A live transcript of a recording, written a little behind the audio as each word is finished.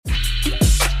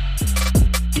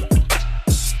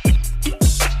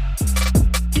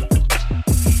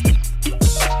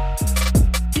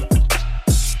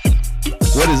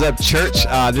up, church?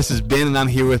 This is Ben, and I'm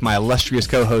here with my illustrious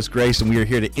co-host, Grace, and we are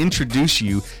here to introduce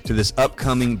you to this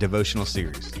upcoming devotional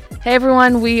series. Hey,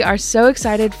 everyone. We are so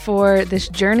excited for this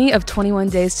journey of 21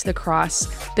 days to the cross.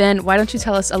 Ben, why don't you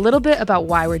tell us a little bit about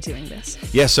why we're doing this?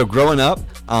 Yeah, so growing up,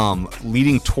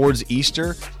 leading towards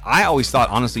Easter, I always thought,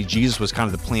 honestly, Jesus was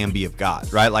kind of the plan B of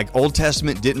God, right? Like Old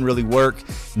Testament didn't really work.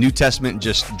 New Testament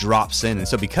just drops in. And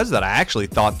so because of that, I actually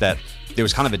thought that there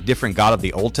was kind of a different God of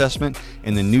the Old Testament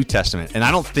and the New Testament. And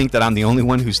I don't think that I'm the only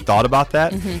one who's thought about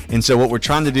that. Mm-hmm. And so what we're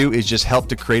trying to do is just help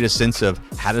to create a sense of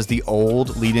how does the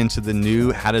old lead into the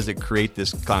new? How does it create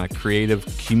this kind of creative,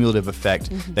 cumulative effect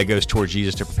that goes towards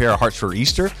Jesus to prepare our hearts for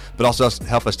Easter, but also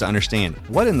help us to understand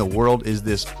what in the world is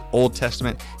this Old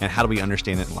Testament and how do we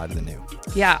understand it in light of the new?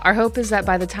 Yeah, our hope is that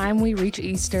by the time we reach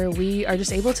Easter, we are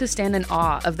just able to stand in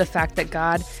awe of the fact that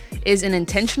God is an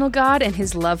intentional God and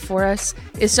his love for us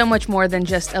is so much more than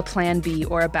just a plan B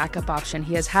or a backup option.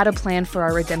 He has had a plan for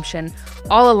our redemption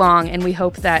all along, and we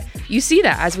hope that you see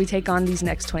that as we take on these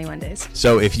next 21 days.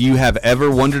 So if you have ever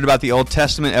wondered about the Old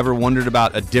Testament, ever wondered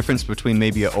about a difference between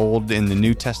maybe an Old and the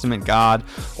New Testament God,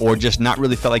 or just not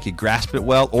really felt like you grasped it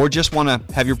well, or just want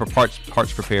to have your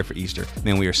hearts prepared for Easter,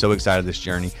 man, we are so excited this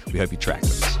journey. We hope you track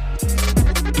with us.